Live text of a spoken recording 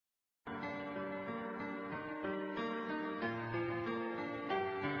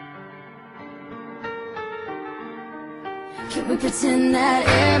Can we pretend that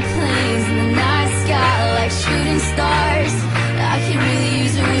airplanes in the night sky like shooting stars? I can really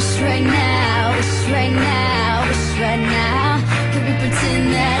use a wish right now, wish right now, wish right now. Can we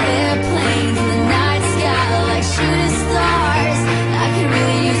pretend that airplanes in the night sky like shooting stars? I can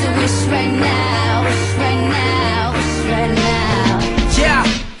really use a wish right now, wish right now, wish right now. Yeah,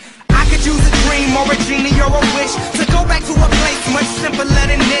 I could use a dream or a genie or a wish to go back to a place much simpler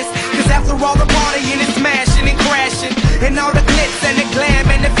than this. Cause after all the partying and smashing and crashing, and all the glitz and the glam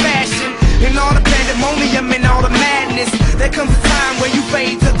and the fashion, and all the pandemonium and all the madness, there comes a time where you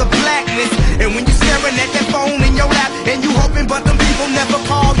fade to the blackness. And when you're staring at that phone in your lap, and you hoping but them people never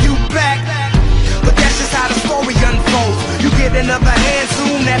call you back. But that's just how the story unfolds. You get another hand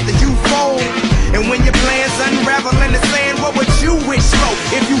soon after you fold. And when your plans unravel in the sand, what would you wish for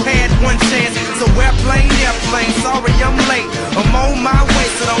if you had one chance? So airplane, sorry I'm late. I'm on my way,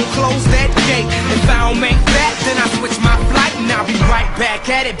 so don't close that gate. If I don't make that, then I switch my flight, and I'll be right back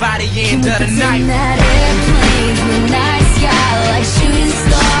at it by the end of the night. That airplanes in the night sky like shooting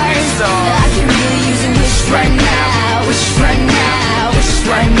stars. I can really use a wish right now, wish right now, wish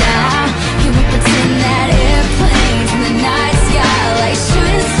right now. Can we pretend that airplanes in the night sky like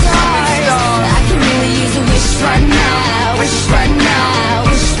shooting stars? I can really use a wish right now, wish right now,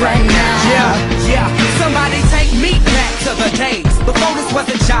 wish right now. Yeah, somebody take me back to the days before this was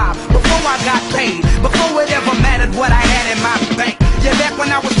a job, before I got paid, before it ever mattered what I had in my bank. Yeah, back when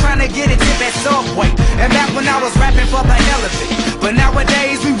I was trying to get a tip at Subway, and back when I was rapping for the hell of it. But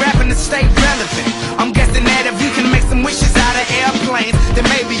nowadays we rapping to stay relevant. I'm guessing that if we can make some wishes out of airplanes, then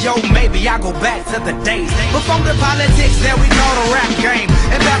maybe, oh maybe I go back to the days before the politics that we call the rap game.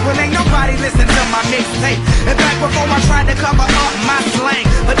 And back when ain't nobody listened to my mixtape. And back before I tried to cover up my slang.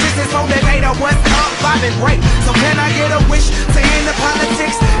 But this is so they made a what's up, Bob and Ray. So can I get a wish to end the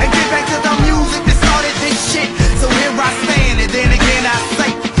politics and get back to the music that started this shit? So here I stand, and then again I say,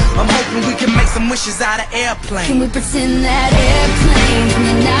 I'm hoping we can make some wishes out of airplanes. Can we pretend that airplanes in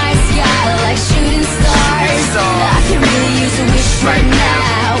the night sky like shooting stars? I can really use a wish right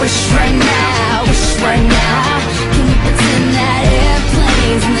now, wish right now, wish right now. Can we pretend that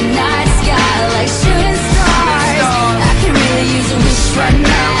airplanes in the night sky like shooting stars?